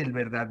sea, ese es el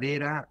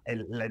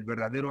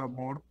verdadero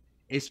amor,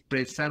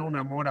 expresar un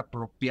amor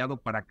apropiado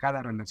para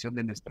cada relación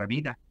de nuestra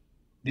vida,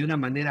 de una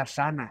manera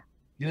sana,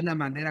 de una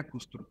manera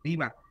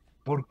constructiva,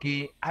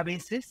 porque a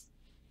veces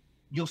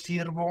yo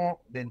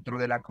sirvo dentro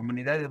de la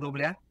comunidad de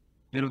AA,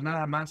 pero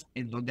nada más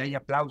en donde hay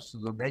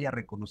aplausos, donde haya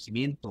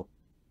reconocimiento,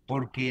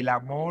 porque el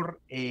amor,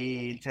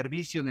 el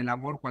servicio en el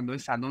amor cuando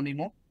es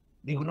anónimo,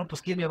 digo, no,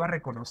 pues ¿quién me va a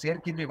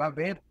reconocer? ¿Quién me va a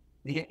ver?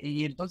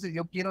 Y entonces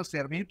yo quiero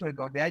servir pues,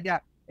 donde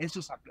haya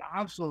esos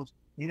aplausos,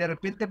 y de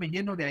repente me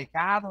lleno de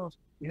ahijados,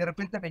 y de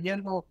repente me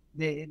lleno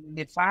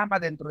de fama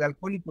dentro de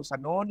Alcohólicos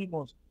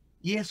Anónimos,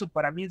 y eso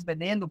para mí es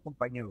veneno,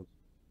 compañeros.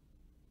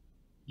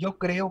 Yo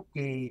creo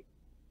que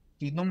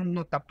si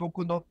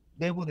tampoco no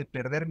debo de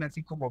perderme,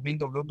 así como Bill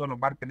W lo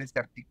marca en este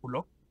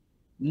artículo,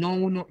 no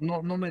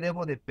me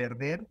debo de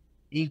perder,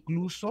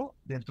 incluso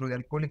dentro de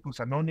Alcohólicos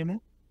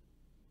Anónimos,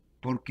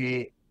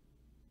 porque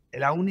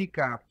la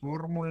única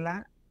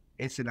fórmula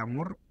es el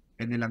amor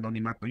en el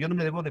anonimato. Yo no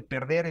me debo de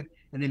perder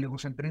en el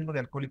egocentrismo de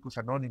Alcohólicos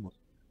Anónimos,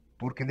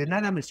 porque de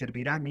nada me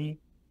servirá a mí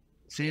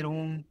ser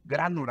un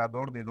gran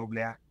orador de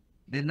AA,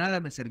 de nada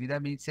me servirá a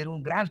mí ser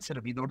un gran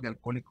servidor de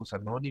Alcohólicos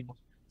Anónimos,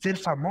 ser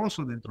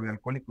famoso dentro de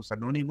Alcohólicos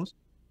Anónimos,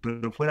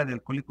 pero fuera de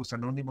Alcohólicos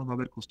Anónimos no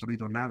haber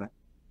construido nada,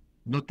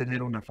 no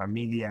tener una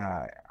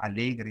familia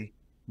alegre,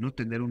 no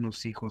tener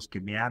unos hijos que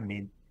me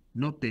amen,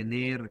 no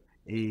tener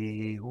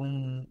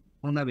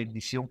una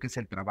bendición que es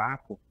el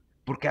trabajo,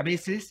 porque a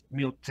veces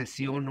me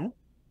obsesiono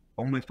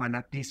o me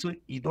fanatizo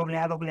y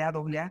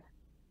AA,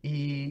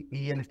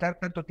 y al estar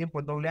tanto tiempo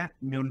en AA,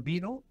 me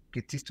olvido que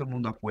existe un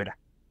mundo afuera.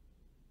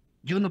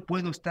 Yo no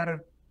puedo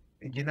estar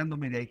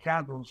llenándome de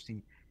ahijados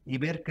y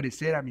ver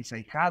crecer a mis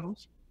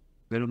ahijados,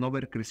 pero no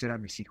ver crecer a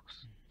mis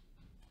hijos.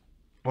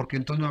 Porque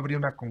entonces no habría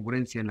una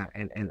congruencia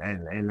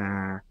en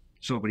la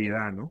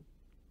sobriedad, ¿no?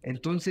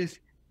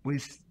 Entonces,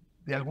 pues,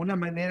 de alguna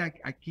manera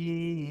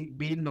aquí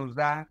Bill nos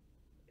da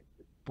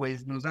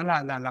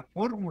la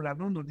fórmula,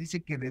 ¿no? Nos dice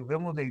que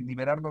debemos de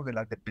liberarnos de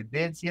las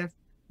dependencias,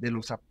 de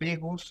los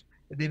apegos,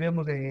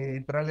 debemos de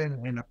entrar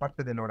en la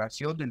parte de la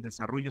oración, del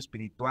desarrollo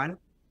espiritual,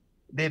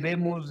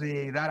 debemos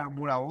de dar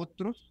amor a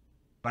otros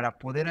para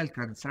poder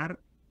alcanzar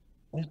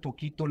un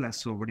poquito la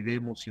sobriedad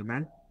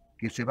emocional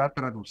que se va a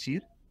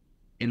traducir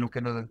en lo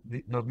que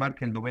nos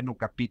marca el 9º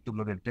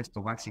capítulo del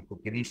texto básico,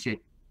 que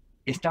dice,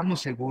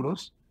 estamos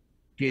seguros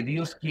que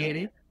Dios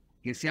quiere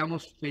que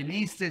seamos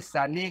felices,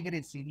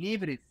 alegres y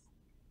libres.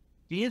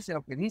 Fíjense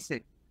lo que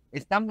dice,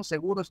 estamos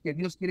seguros que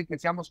Dios quiere que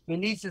seamos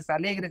felices,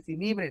 alegres y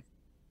libres.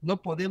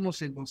 No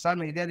podemos endosar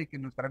la idea de que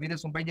nuestra vida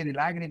es un valle de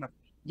lágrimas.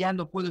 Ya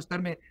no puedo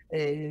estarme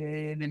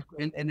en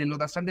el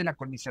lodazal de la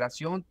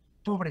conmiseración.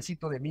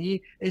 Pobrecito de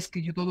mí, es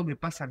que todo me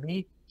pasa a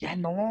mí. Ya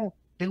no,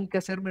 tengo que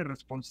hacerme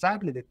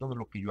responsable de todo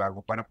lo que yo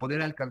hago para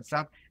poder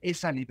alcanzar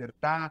esa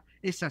libertad,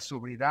 esa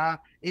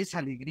sobriedad, esa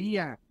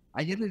alegría.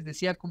 Ayer les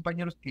decía,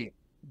 compañeros, que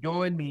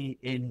yo en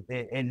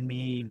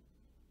mi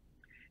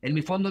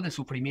fondo de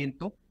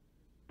sufrimiento,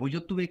 pues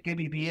yo tuve que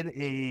vivir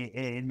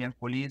en mi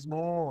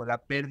alcoholismo la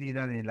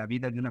pérdida de la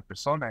vida de una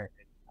persona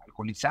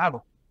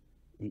alcoholizado.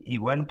 Y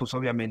bueno, pues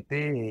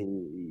obviamente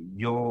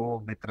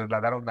yo me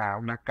trasladaron a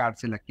una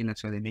cárcel aquí en la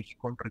Ciudad de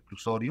México, un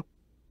reclusorio.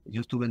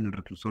 Yo estuve en el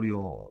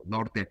reclusorio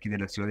norte aquí de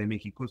la Ciudad de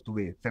México,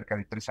 estuve cerca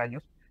de 3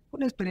 años. Fue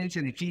una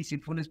experiencia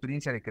difícil, fue una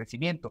experiencia de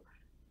crecimiento,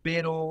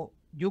 pero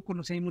yo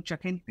conocí a mucha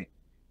gente.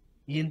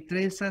 Y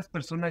entre esas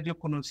personas yo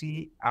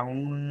conocí a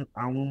un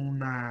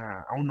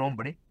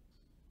hombre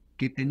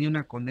que tenía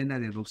una condena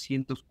de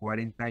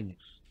 240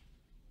 años.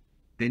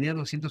 Tenía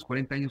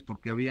 240 años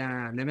porque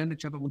le habían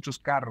echado muchos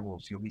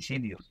cargos y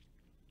homicidios.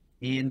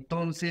 Y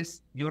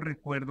entonces yo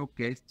recuerdo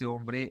que este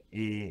hombre,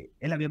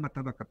 él había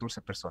matado a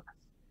 14 personas.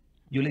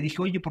 Yo le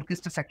dije, oye, ¿por qué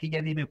estás aquí?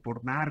 Ya dime,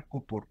 por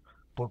narco,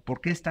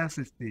 ¿por qué estás?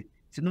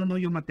 Dice, no,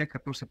 yo maté a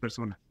 14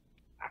 personas.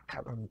 Ah,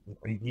 cabrón.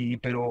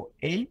 Pero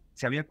él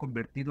se había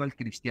convertido al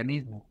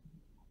cristianismo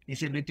y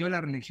se metió a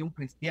la religión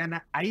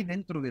cristiana ahí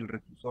dentro del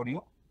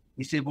reclusorio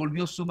y se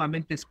volvió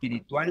sumamente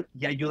espiritual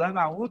y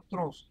ayudaba a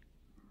otros.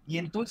 Y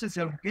entonces,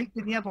 aunque él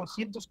tenía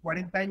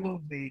 240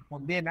 años de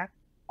condena,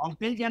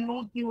 aunque él ya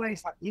no iba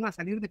a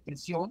salir de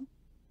prisión,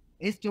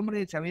 este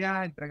hombre se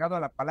había entregado a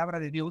la palabra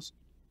de Dios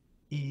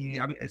y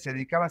se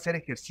dedicaba a hacer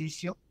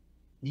ejercicio,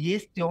 y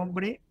este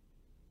hombre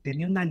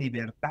tenía una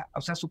libertad,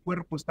 o sea, su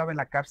cuerpo estaba en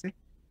la cárcel,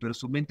 pero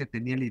su mente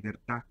tenía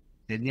libertad,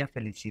 tenía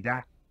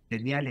felicidad,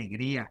 tenía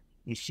alegría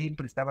y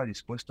siempre estaba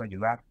dispuesto a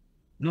ayudar.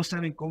 No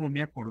saben cómo me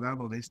he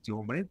acordado de este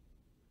hombre,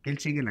 que él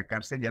sigue en la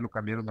cárcel, ya lo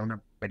cambiaron a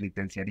una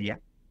penitenciaría,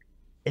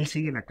 él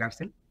sigue en la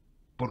cárcel,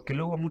 porque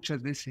luego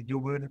muchas veces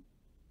yo veo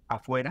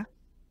afuera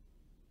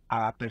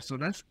a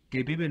personas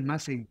que viven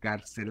más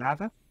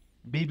encarceladas,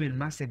 viven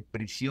más en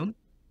prisión,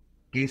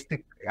 que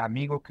este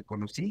amigo que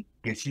conocí,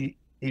 que sí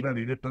iba a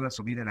vivir toda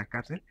su vida en la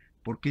cárcel,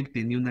 porque él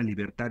tenía una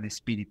libertad de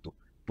espíritu,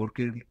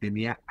 porque él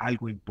tenía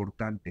algo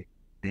importante,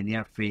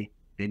 tenía fe,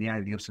 tenía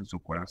a Dios en su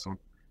corazón.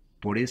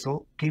 Por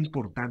eso, qué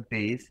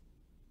importante es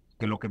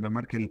que lo que me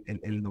marca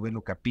el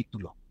noveno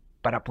capítulo,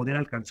 para poder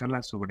alcanzar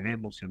la sobriedad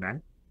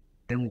emocional,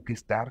 tengo que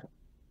estar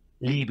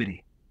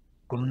libre,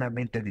 con una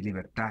mente de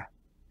libertad,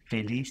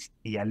 feliz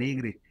y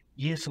alegre.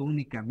 Y eso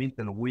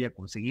únicamente lo voy a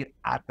conseguir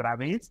a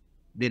través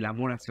del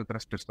amor hacia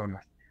otras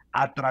personas,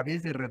 a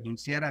través de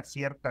renunciar a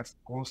ciertas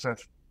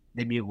cosas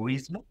de mi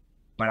egoísmo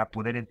para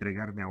poder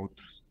entregarme a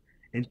otros.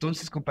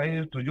 Entonces,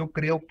 compañeros, pues yo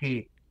creo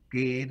que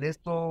en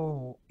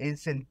esto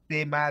es el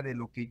tema de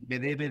lo que me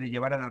debe de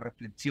llevar a la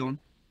reflexión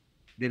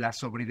de la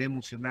sobriedad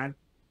emocional.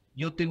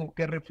 Yo tengo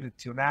que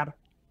reflexionar,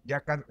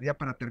 ya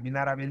para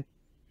terminar, Abel,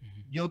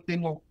 yo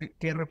tengo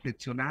que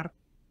reflexionar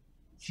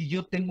si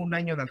yo tengo un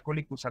año de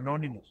Alcohólicos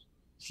Anónimos,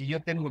 si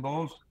yo tengo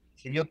 2,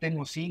 si yo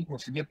tengo 5,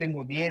 si yo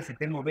tengo 10, si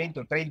tengo 20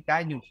 o 30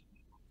 años,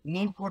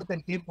 no importa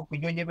el tiempo que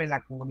yo lleve en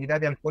la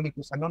comunidad de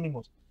Alcohólicos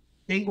Anónimos,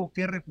 tengo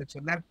que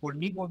reflexionar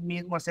conmigo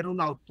mismo, hacer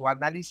un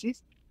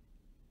autoanálisis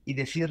y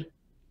decir,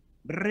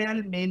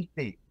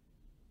 ¿realmente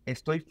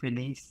estoy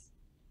feliz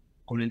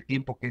con el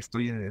tiempo que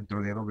estoy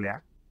dentro de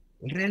AA?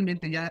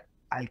 ¿Realmente ya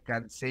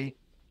alcancé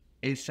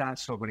esa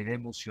sobriedad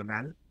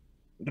emocional?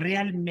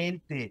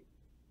 ¿Realmente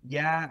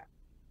ya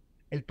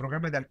el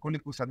programa de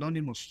Alcohólicos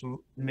Anónimos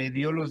me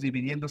dio los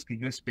dividendos que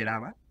yo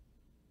esperaba?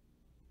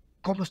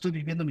 ¿Cómo estoy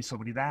viviendo mi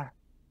sobriedad?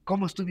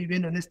 ¿Cómo estoy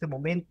viviendo en este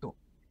momento?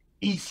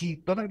 Y si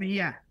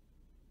todavía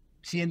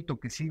siento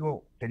que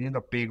sigo teniendo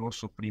apegos,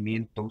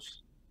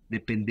 sufrimientos,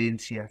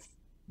 dependencias,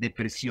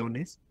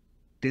 depresiones,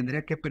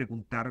 tendría que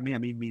preguntarme a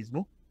mí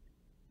mismo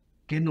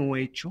qué no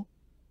he hecho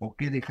o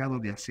qué he dejado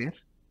de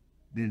hacer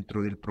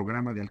dentro del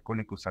programa de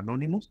Alcohólicos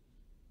Anónimos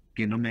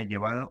que no me ha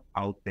llevado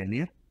a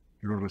obtener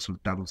los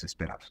resultados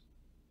esperados.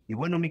 Y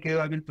bueno, mi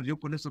querido Abel, pues yo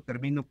con esto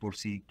termino, por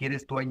si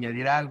quieres tú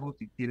añadir algo,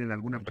 si tienen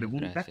alguna Muchas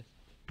pregunta, gracias.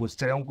 pues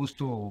será un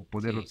gusto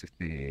poderlos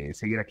Sí.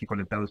 seguir aquí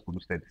conectados con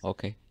ustedes.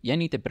 Ok. Ya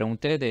ni te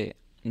pregunté de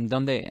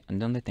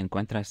dónde te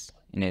encuentras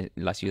en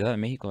la Ciudad de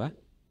México, ¿verdad?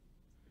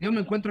 Yo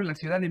me encuentro en la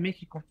Ciudad de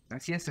México,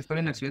 así es, estoy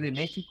en la Ciudad de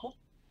México,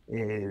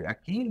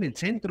 aquí en el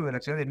centro de la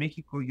Ciudad de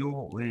México.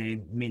 Yo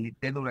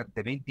milité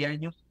durante 20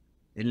 años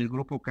en el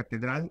grupo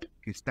Catedral,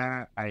 que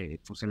está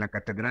pues en la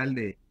Catedral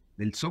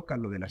del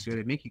Zócalo de la Ciudad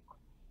de México.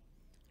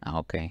 Ah,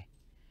 ok.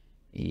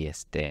 Y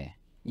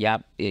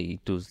y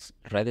tus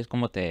redes,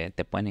 ¿cómo te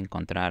pueden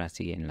encontrar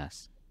así en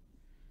las...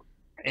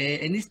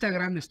 En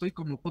Instagram estoy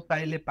como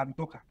JL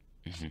Pantoja.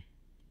 Ujú.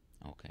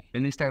 Ok.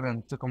 En Instagram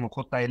estoy como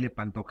JL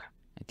Pantoja.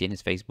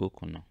 ¿Tienes Facebook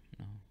o no?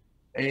 No.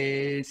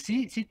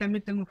 Sí,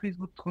 también tengo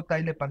Facebook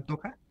JL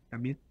Pantoja,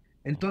 también.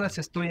 En Ok. todas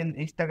estoy en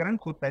Instagram,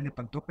 JL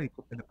Pantoja y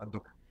JL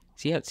Pantoja.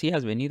 Sí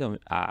has venido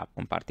a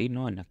compartir,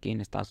 ¿no? Aquí en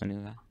Estados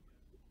Unidos, ¿verdad?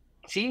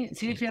 Sí,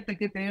 Sí. fíjate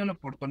que he tenido la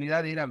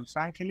oportunidad de ir a Los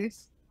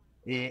Ángeles,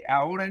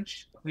 a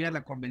Orange, fui a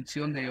la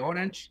convención de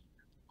Orange,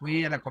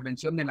 fui a la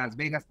convención de Las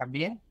Vegas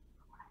también,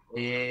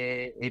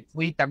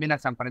 fui también a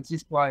San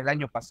Francisco el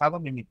año pasado,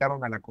 me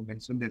invitaron a la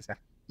convención de esa.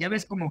 Ya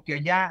ves como que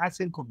allá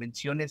hacen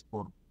convenciones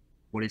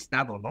por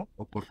estado, ¿no?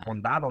 O por Ajá.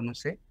 condado, no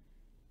sé.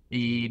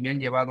 Y me han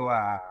llevado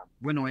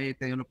bueno, he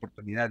tenido la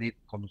oportunidad de ir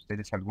con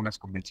ustedes a algunas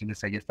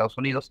convenciones allá en Estados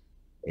Unidos,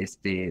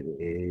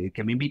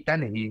 que me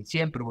invitan, y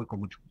siempre voy con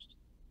mucho gusto.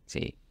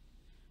 Sí.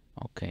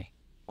 Ok.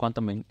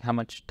 How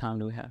much time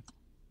do we have?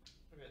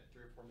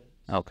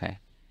 Okay.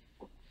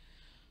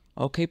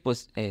 Ok,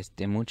 pues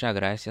muchas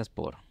gracias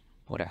por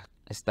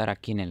estar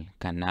aquí en el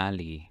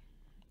canal y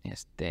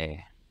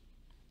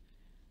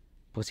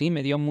pues sí,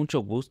 me dio mucho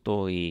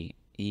gusto y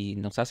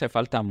nos hace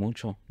falta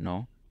mucho,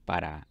 ¿no?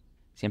 Para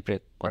siempre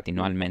Así es.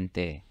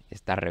 continuamente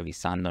estar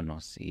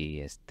revisándonos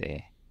y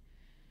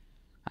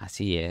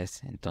así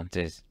es.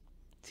 Entonces,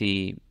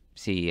 si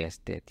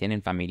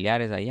tienen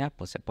familiares allá,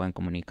 pues se pueden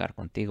comunicar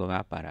contigo,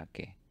 ¿verdad? Para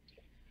que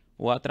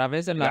o a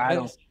través de las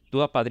Claro, redes.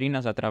 ¿Tú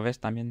apadrinas a través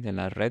también de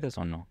las redes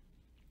o no?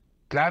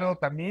 claro,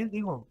 también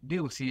digo,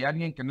 si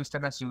alguien que no está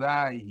en la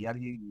ciudad y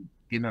alguien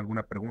tiene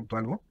alguna pregunta o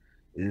algo,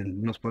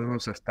 nos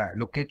podemos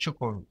lo que he hecho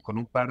con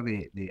un par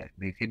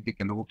de gente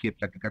que luego quiere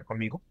platicar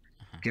conmigo,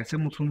 Ajá. que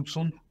hacemos un Sí.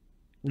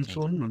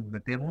 Zoom, nos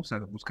metemos,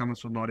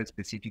 buscamos una hora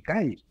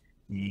específica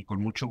y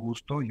con mucho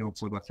gusto yo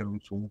puedo hacer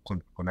un Zoom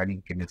con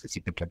alguien que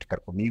necesite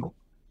platicar conmigo.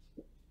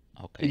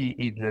 Ok.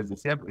 Y les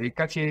decía,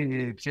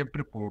 casi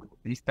siempre por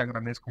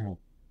Instagram es como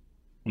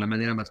la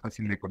manera más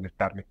fácil de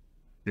conectarme,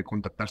 de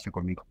contactarse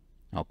conmigo.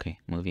 Ok,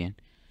 muy bien.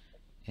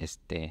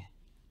 Este,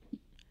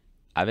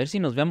 a ver si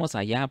nos vemos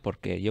allá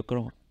porque yo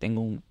creo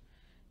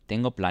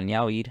tengo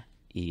planeado ir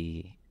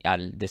y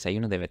al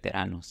desayuno de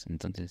veteranos,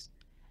 entonces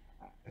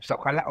Pues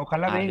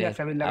ojalá venga,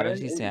 ¿sabes? La a ver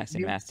verdad, si se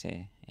me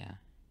hace, ya.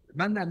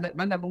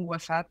 Mándame un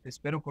WhatsApp, te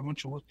espero con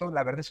mucho gusto.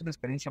 La verdad es una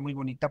experiencia muy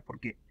bonita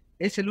porque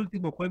es el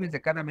último jueves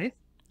de cada mes.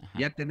 Ajá.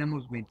 Ya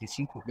tenemos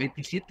 25,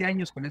 27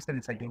 años con este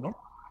desayuno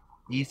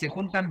y se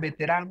juntan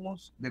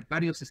veteranos de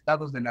varios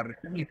estados de la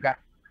República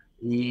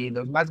y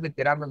los más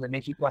veteranos de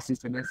México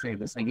asisten a ese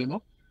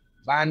desayuno.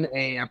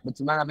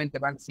 Aproximadamente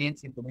van 100,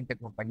 120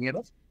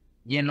 compañeros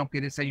y en lo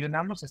que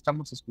desayunamos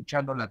estamos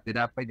escuchando la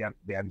terapia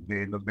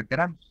de los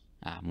veteranos.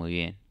 Ah, muy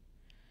bien.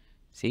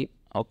 Sí,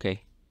 ok.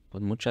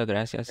 Pues muchas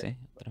gracias,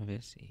 otra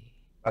vez.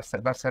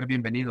 Va a ser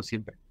bienvenido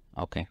siempre.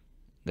 Ok.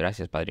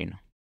 Gracias,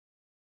 padrino.